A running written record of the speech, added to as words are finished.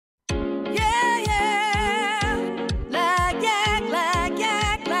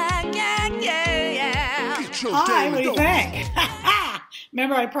Hi, what do you think?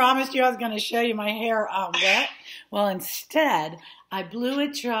 Remember I promised you I was going to show you my hair wet? Well, instead, I blew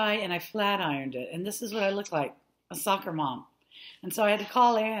it dry and I flat ironed it. And this is what I look like, a soccer mom. And so I had to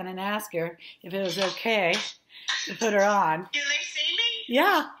call Ann and ask her if it was okay to put her on. Can they see me?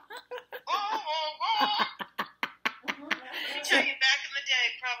 Yeah. Let me tell you, back in the day,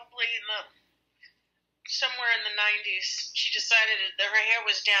 probably somewhere in the 90s, she decided that her hair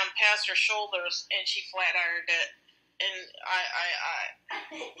was down past her shoulders, and she flat ironed it. And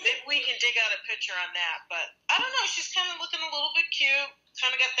maybe we can dig out a picture on that, but I don't know. She's kind of looking a little bit cute.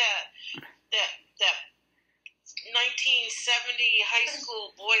 Kind of got that 1970 high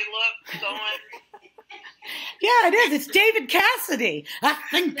school boy look going. Yeah, it is. It's David Cassidy. I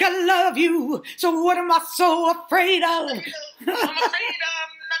think I love you, so what am I so afraid of? I'm afraid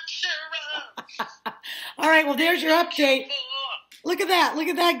I'm not sure of. All right, well, there's your update. Look at that. Look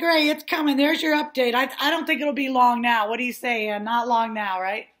at that gray. It's coming. There's your update. I don't think it'll be long now. What do you say, Ann? Not long now,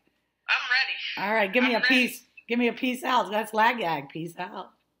 right? I'm ready. All right, give me a piece. Give me a peace out. That's Lagyag. Peace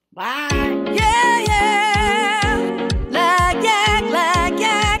out. Bye. Yeah, yeah. Lagyag,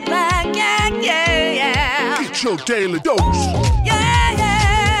 Lagyag, Lagyag, yeah, yeah. Get your daily dose.